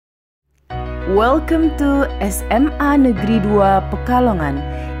Welcome to SMA Negeri 2 Pekalongan.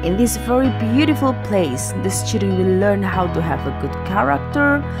 In this very beautiful place, the student will learn how to have a good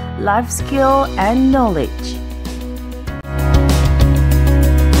character, life skill, and knowledge.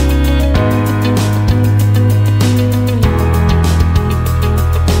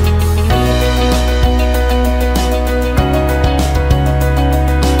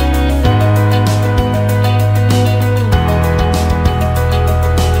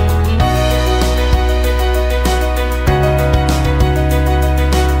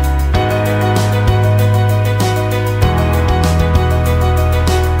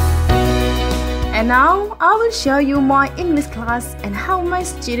 And now I will show you my English class and how my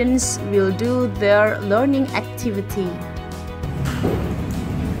students will do their learning activity.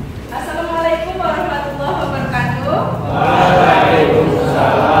 Assalamualaikum warahmatullahi wabarakatuh.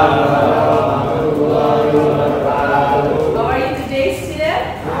 Waalaikumsalam warahmatullahi wabarakatuh. How are you today,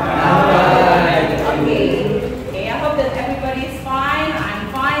 student? Fine. Okay, I hope that everybody is fine. I'm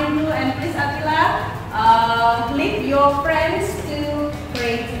fine too. And please, Akila, lead your friends to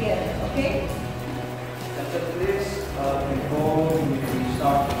pray together. Okay? Please, before we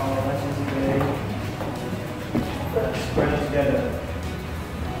start our lesson today, let's pray together.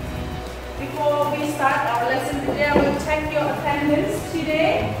 Before we start our lesson today, I will check your attendance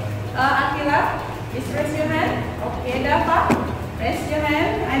today. Akila, please raise your hand. Okay, Dava, raise your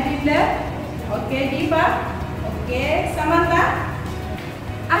hand. Adinda, okay, Diva, okay, Samantha.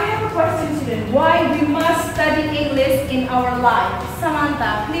 I have a question, student. Why we must study English in our life?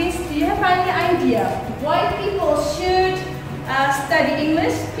 Samantha, please, do you have any idea why people should study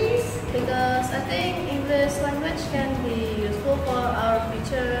English, please? Because I think English language can be useful for our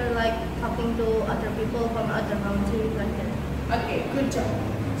future, like talking to other people from other countries like that. Okay, good job.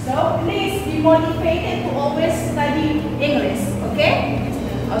 So please be motivated to always study English, okay?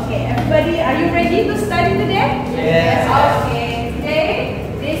 Okay, everybody, are you ready to study today? Yes. Okay, today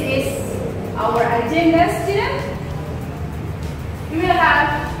this is our agenda, student. We will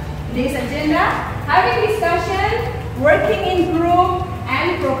have this agenda, having discussion, working in group,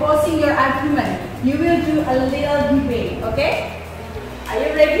 and proposing your argument. You will do a little debate, okay? Are you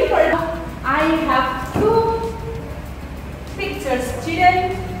ready for it? I have two pictures,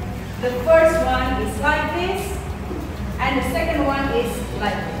 student. The first one is like this, and the second one is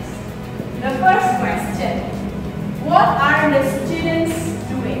like this. The first question, what are the students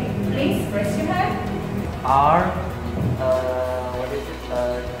doing? Please raise your hand. Are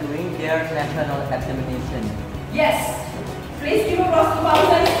doing their national examination. Yes. Please give a round of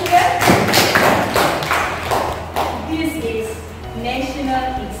applause, student. This is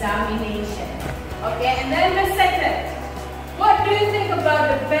national examination. Okay, and then the second. What do you think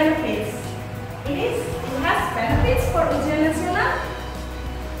about the benefits? It has benefits for ujian nasional.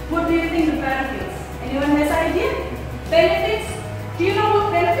 What do you think the benefits? Anyone has idea? Benefits? Do you know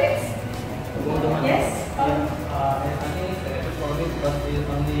what benefits? Yes. I think it's better for me because it's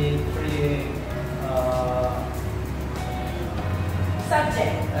only three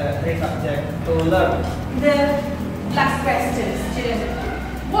subject to learn. The last question, student.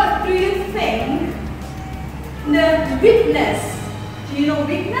 What do you think the weakness? Do you know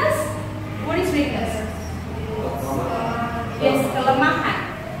weakness? What is weakness? Yes,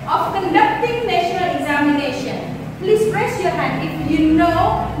 kelemahan of conducting national examination. Please raise your hand if you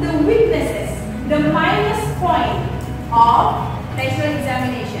know the weaknesses, the minus point of national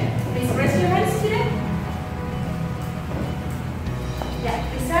examination. Please raise your hand, student. Yeah,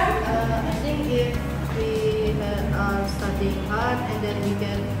 please. I think if we are studying hard and then we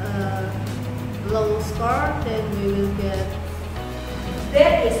get a low score, then we will get.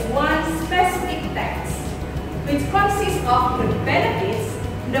 There is one specific text which consists of the benefits,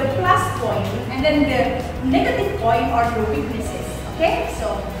 the plus point, and then the negative point or the weaknesses. Okay,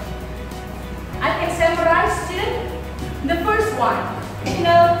 so I can summarize, student. The first one,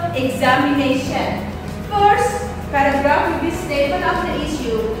 national examination. First paragraph will be statement of the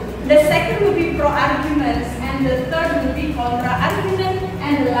issue. The second will be pro arguments, and the third will be contra argument,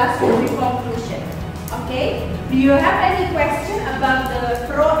 and the last will be conclusion. Okay? Do you have any question about the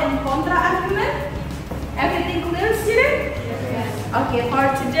pro and contra argument? Everything clear, student? Yes. Okay, for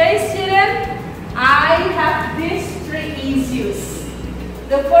today, student, I have these three issues.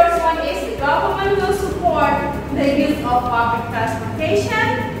 The first one is the government will support the use of public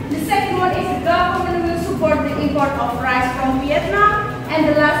transportation. The second one is the government will support the import of rice from Vietnam. And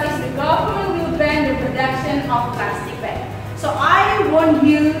the last is the government will ban the production of plastic bags. So I want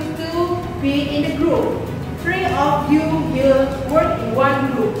you to be in the group. Three of you will work in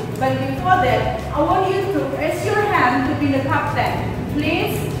one group. But before that, I want you to raise your hand to be the captain.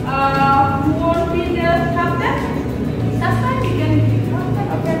 Please, who be the captain? Sasta, you can be captain.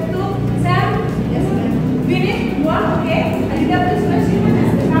 Okay, two. Sam? Yes, ma'am. We need one, okay? Arina, please mention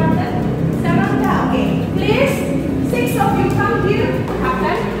as the captain. Samantha, okay. Please, 6 of you come here,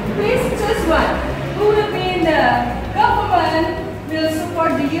 captain. Please choose one. Who will be in the government will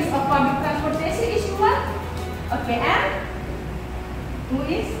support the use of public transportation? Issue one. Okay, and who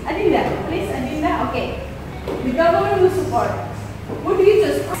is Arina? Please, Arina. Okay. The government will support. Who do you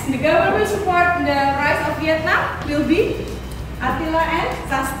choose? The government will support the rise of Vietnam. Will be Attila and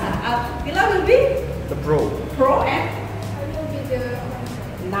Sasta. Attila will be The pro. pro and I will be the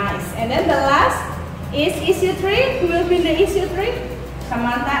nice. And then the last is issue 3. Who will be the issue 3?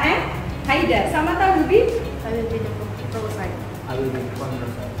 Samantha and Haida. Samantha will be. I will be the pro side. I will be contra.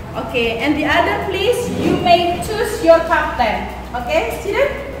 Okay, and the other, please, you may choose your captain. Okay,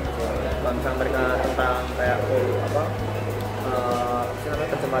 student? Kalau misalnya mereka tentang kayak apa? Siapa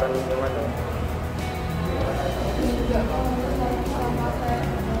pencemaran lingkungan tuh?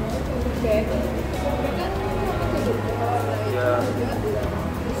 Ya,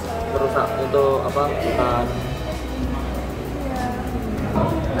 berusaha untuk apa?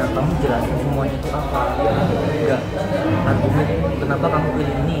 Nah, kamu jelasin semuanya itu apa? Enggak. Argumen kenapa kamu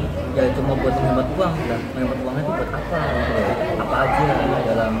pilih ini? Ya cuma buat menghemat uang. Nah, menghemat uangnya itu buat apa? Apa aja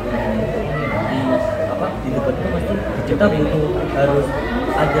dalam di apa di debat itu pasti kita butuh harus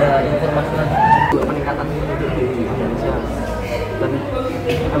ada informasi lagi. Peningkatan penduduk di Indonesia dan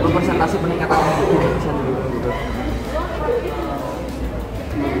apa persentase peningkatan penduduk di Indonesia dulu gitu.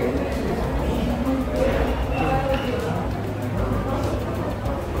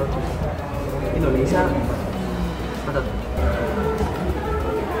 Indonesia ada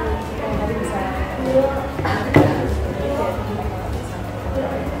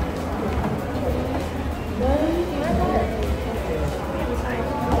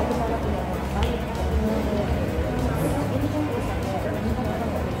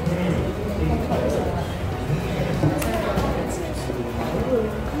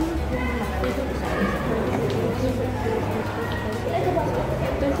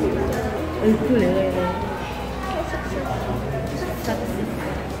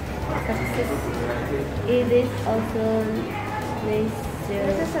It is also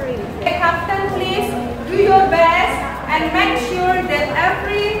necessary. Okay, captain, please do your best and make sure that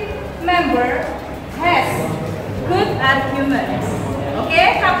every member has good arguments.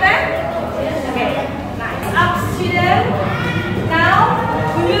 Okay, captain? Okay, nice. Up, student. Now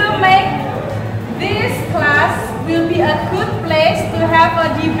we will make this class will be a good place to have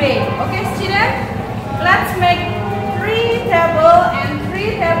a debate. Okay, student? Let's make 3 tables and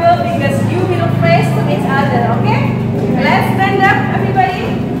 3 tables because you will face to each other. Okay? Let's stand up, everybody.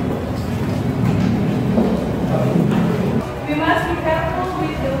 We must be careful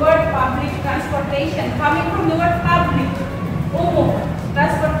with the word public transportation. Coming from the word public, umum,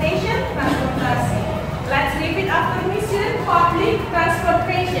 transportation, transportasi. Let's repeat after me, student. Public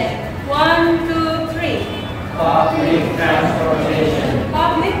transportation. 1, 2, 3. public transportation.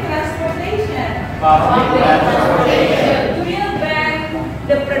 Public transportation. Public transportation. Will ban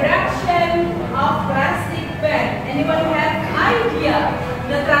the production of plastic ban. Anyone have idea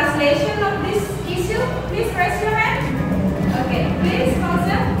the translation of this issue? Please raise your hand. Okay, please,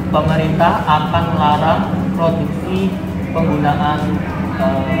 Council. Pemerintah akan melarang produksi penggunaan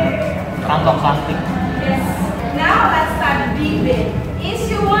kantong plastik. Yes. Now let's start debate.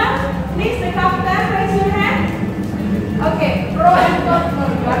 Issue 1, please the captain raise your hand. Okay, pro and contra.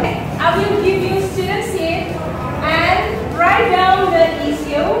 Okay, I will give you student seat and write down the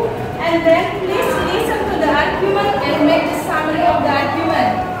issue and then please listen to the argument and make the summary of the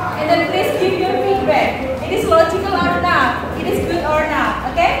argument. And then please give your feedback. It is logical or not? It is good or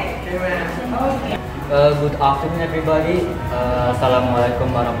not? Okay? Okay. Good afternoon everybody. Assalamualaikum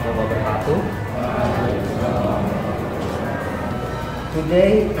warahmatullahi wabarakatuh.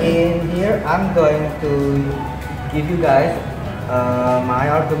 Today in here I'm going to give you guys my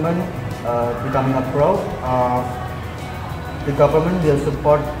argument becoming a pro of the government will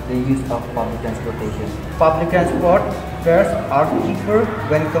support the use of public transportation. Public transport fares are cheaper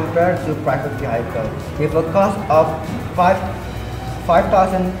when compared to private vehicles. With a cost of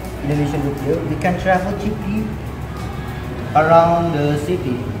 5,000 Indonesian rupiah, we can travel cheaply around the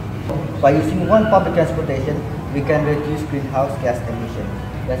city. By using one public transportation, we can reduce greenhouse gas emission.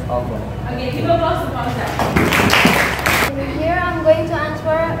 That's all for now. Okay, give applause to Council. Here I'm going to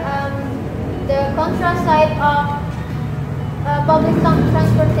answer the contra side of public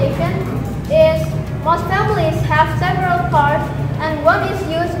transportation is most families have several cars and one is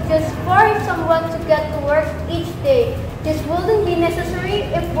used just for someone to get to work each day. This wouldn't be necessary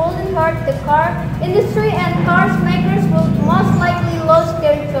if Golden Heart hurt the car industry, and cars makers will most likely lose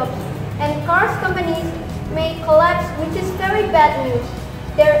their jobs, and cars companies may collapse, which is very bad news.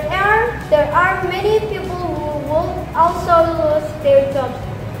 There are many people who will also lose their jobs.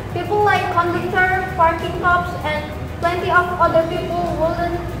 People like conductor, parking cops, and plenty of other people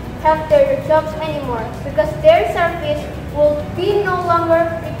wouldn't have their jobs anymore because their service will be no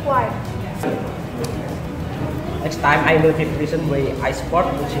longer required. Next time I will give reason why I support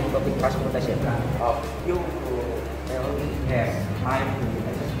using public transportation. You will have time to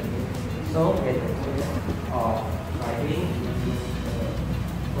so that of driving is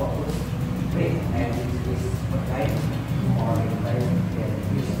focus rate and is right or right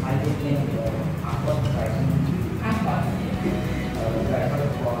is highlighting the upward driving driver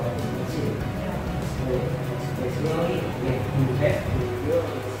for the machine. So especially if you have to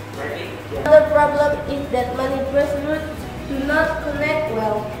use driving. Another problem is that many bus routes do not connect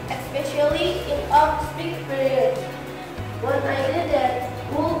well, especially in off-peak periods. One idea that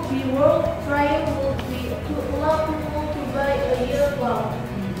would be worth trying would be to allow people to buy a year-round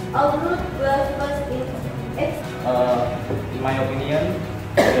out-route bus in in my opinion,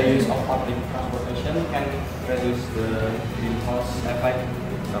 the use of public transportation can reduce the greenhouse effect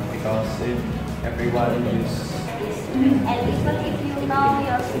because if everyone uses. And even if you know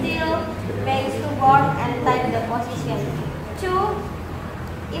you're still pays to board and time the position. 2.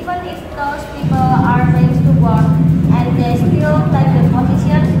 Even if those people are pays to board and they still time the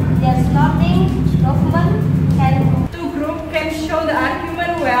position, there's nothing government can. Two groups can show the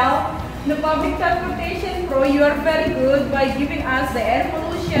argument well. The public transportation pro, you are very good by giving us the air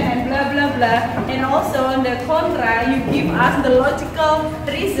pollution and blah blah blah, and also on the contra, you give us the logical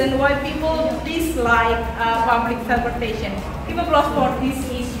reason why people dislike public transportation. Give applause for these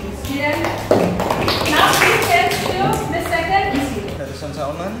issues. Then, now we can choose the second issue. Ladies and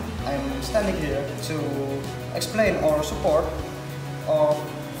gentlemen, I'm standing here to explain our support of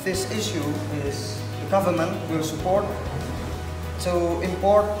this issue. Is the government will support to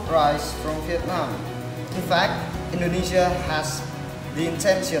import rice from Vietnam. In fact, Indonesia has the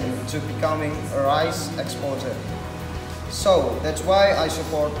intention to becoming a rice exporter. So that's why I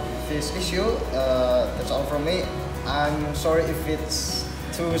support this issue. That's all from me. I'm sorry if it's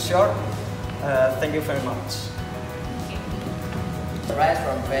too short. Thank you very much. The rice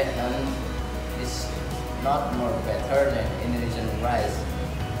from Vietnam is not more better than Indonesian rice.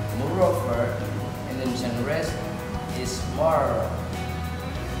 Moreover, Indonesian rice is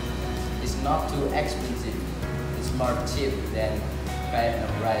not too expensive. It's more cheap than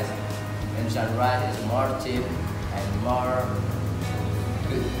Vietnam rice. Indonesian rice is more cheap and more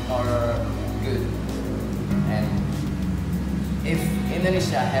good. And if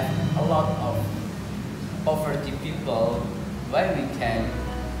Indonesia have a lot of poverty people, why we can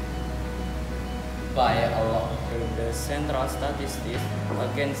buy a lot? The Central Statistics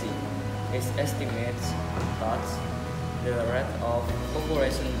Agency estimates that the rate of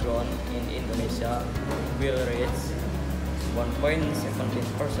population growth in Indonesia will reach 1.17%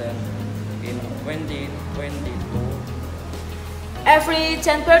 in 2022. Every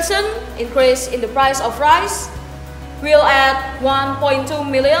 10% increase in the price of rice will add 1.2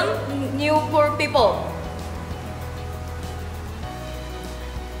 million new poor people.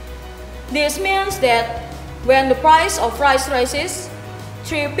 This means that when the price of rice rises,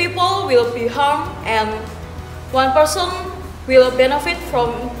 3 people will be harmed and 1 person will benefit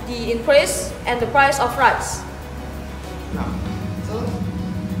from the increase in the price of rice. So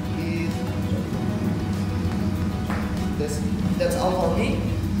that's all for me.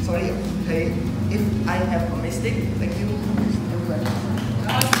 Sorry if I have a mistake. Thank you, everybody.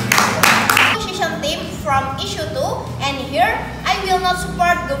 Association team from issue 2, and here I will not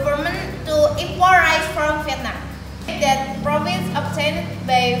support government to import rice from Vietnam. That profits obtained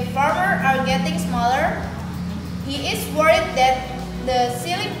by farmer are getting smaller. He is worried that the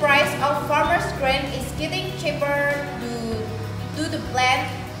selling price of farmers' grain is getting cheaper due to the plan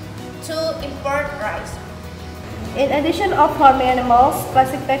to import rice. In addition of harming animals,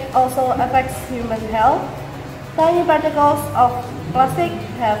 plastic bag also affects human health. Tiny particles of plastic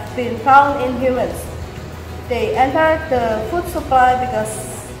have been found in humans. They enter the food supply because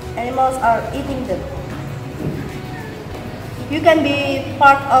animals are eating them. You can be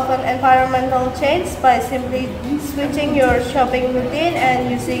part of an environmental change by simply switching your shopping routine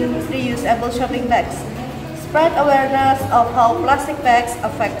and using reusable shopping bags. Spread awareness of how plastic bags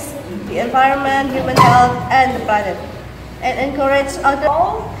affects the environment, human health, and the planet, and encourage others.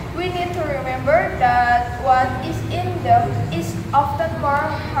 We need to remember that what is in them is often more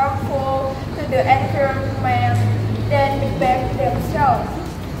harmful to the environment than the bags themselves.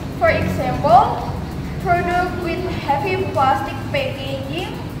 For example, products with heavy plastic packaging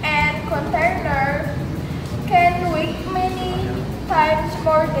and containers can weigh many times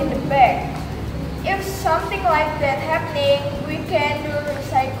more than the bag. If something like that happening, we can do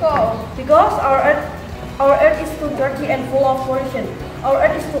recycle. Because our Earth is too dirty and full of pollution. Our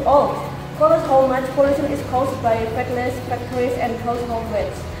Earth is too old. Cause how much pollution is caused by factories and household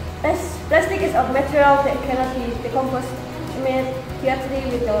waste. Plastic is a material that cannot be decomposed immediately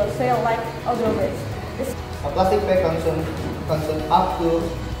with the soil like other waste. A plastic bag consumes up to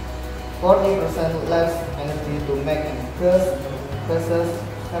 40% less energy to make and versus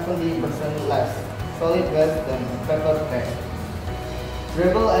 70% less solid waste than paper bags.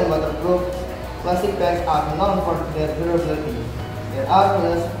 Durable and waterproof plastic bags are known for their durability. They are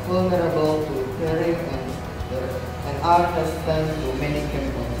less vulnerable to tearing and are resistant to many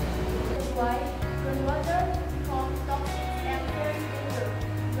chemicals. That's why rainwater becomes toxic and very dangerous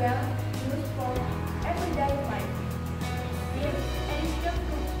when used for everyday life. In addition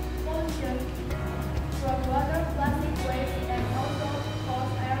to pollution, groundwater, plastic waste, and also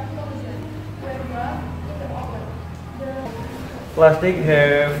cause air pollution when brought in the open. Plastic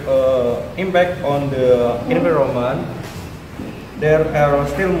have impact on the environment. There are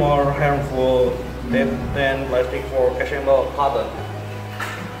still more harmful than plastic, for example, cotton.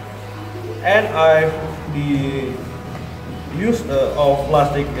 And the use of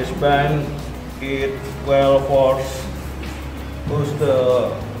plastic is banned. It will force us the.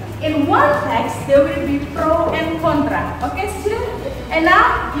 In one text, there will be pro and contra. Okay, students? And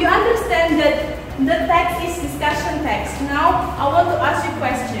now you understand that the text is discussion text. Now I want to ask you a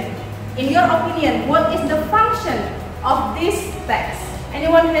question. In your opinion, what is the function of this text?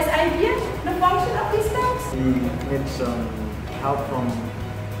 Anyone has idea the function of this text? We need some help from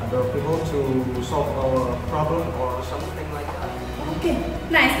other people to solve our problem or something like that. Okay,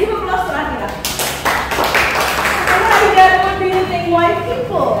 nice. Give applause to Arina. Then what do you think why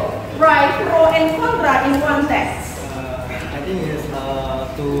people write pro and contra in one text? I think it's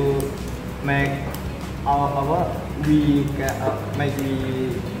to make we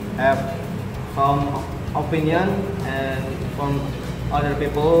have some opinion and from other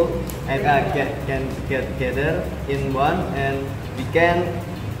people and can get together in one and we can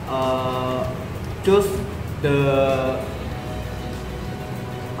choose the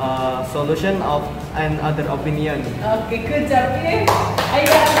solution of another opinion. Okay, good job. Okay, I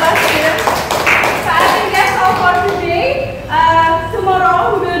got last here. So I think that's all for today.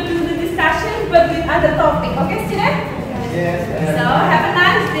 Tomorrow we will do the discussion but with other topic. Okay, students? Yes. So have a nice